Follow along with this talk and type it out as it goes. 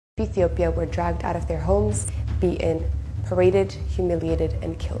Ethiopia were dragged out of their homes, beaten, paraded, humiliated,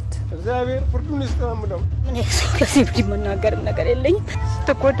 and killed.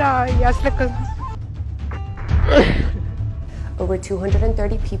 Over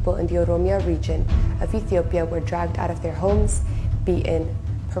 230 people in the Oromiya region of Ethiopia were dragged out of their homes, beaten,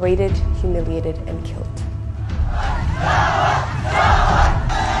 paraded, humiliated, and killed.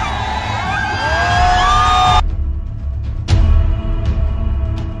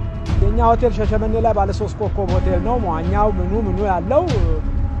 hotel ሸሸመኔ ላይ ባለ 3 ኮከብ ሆቴል ነው ማኛው ምኑ ያለው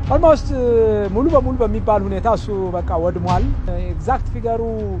almost ሙሉ በሙሉ በሚባል ሁኔታ እሱ በቃ ወድሟል ኤግዛክት ፊገሩ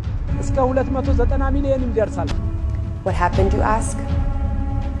እስከ 290 ሚሊዮን ይደርሳል What happened, you ask?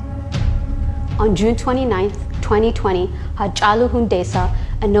 On June 29th, 2020, Hachalu Hundesa,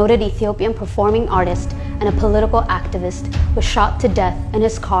 a noted Ethiopian performing artist and a political activist, was shot to death in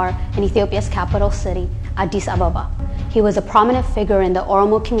his car in Ethiopia's capital city, Addis Ababa. He was a prominent figure in the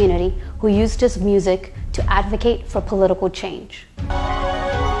Oromo community who used his music to advocate for political change.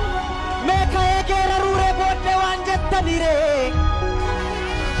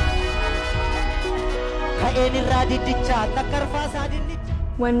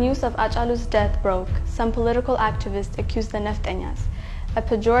 When news of Hachalu's death broke, some political activists accused the Neftenyas, a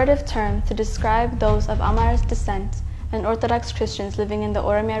pejorative term to describe those of Amharic descent and Orthodox Christians living in the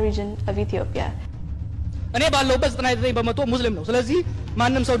Oromiya region of Ethiopia. Of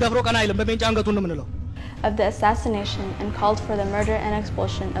the assassination and called for the murder and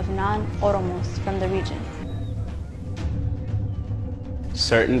expulsion of non-Oromos from the region.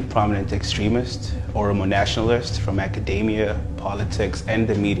 Certain prominent extremists, Oromo nationalists from academia, politics, and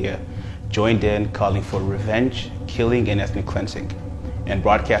the media joined in calling for revenge, killing, and ethnic cleansing, and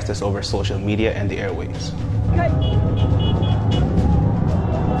broadcast this over social media and the airwaves.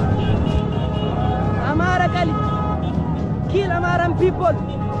 Kill Amharan people!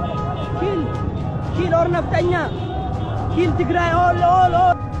 Kill Ornaftanya! Kill Tigray,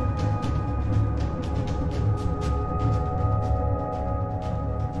 all!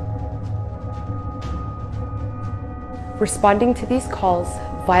 Responding to these calls,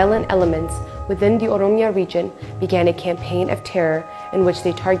 violent elements within the Oromiya region began a campaign of terror in which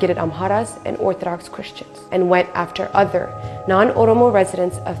they targeted Amharas and Orthodox Christians and went after other non-Oromo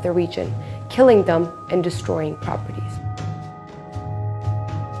residents of the region, killing them and destroying properties.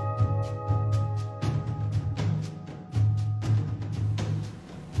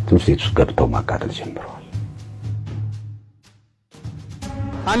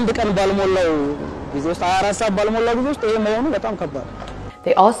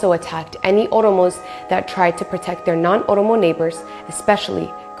 They also attacked any Oromos that tried to protect their non-Oromo neighbors, especially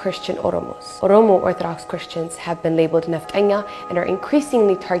Christian Oromos. Oromo Orthodox Christians have been labeled Neftenya and are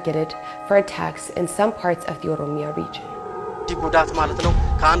increasingly targeted for attacks in some parts of the Oromiya region.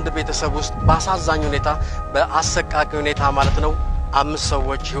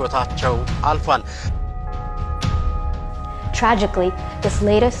 Tragically, this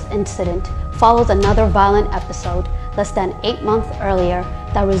latest incident follows another violent episode less than 8 months earlier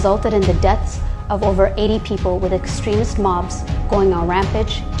that resulted in the deaths of over 80 people with extremist mobs going on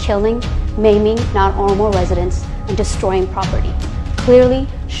rampage, killing, maiming non-Oromo residents, and destroying property, clearly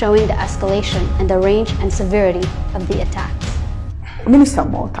showing the escalation and the range and severity of the attacks. Minister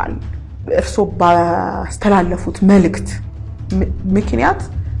Motal, so ባስተላለፉት መልእክት ምክንያት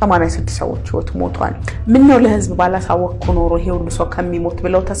 86 ሰዎች ሞተዋል ምን ነው ለህዝብ ባላሳወቅኩ ኖሮ ይሄ ሁሉ ሰው ከሚሞት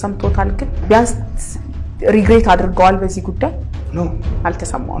ብለው ተሰምቶታል ግን ቢያንስ ሪግሬት አድርገዋል በዚህ ጉዳይ ነው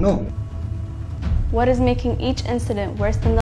አልተሰማው What is making each incident worse than the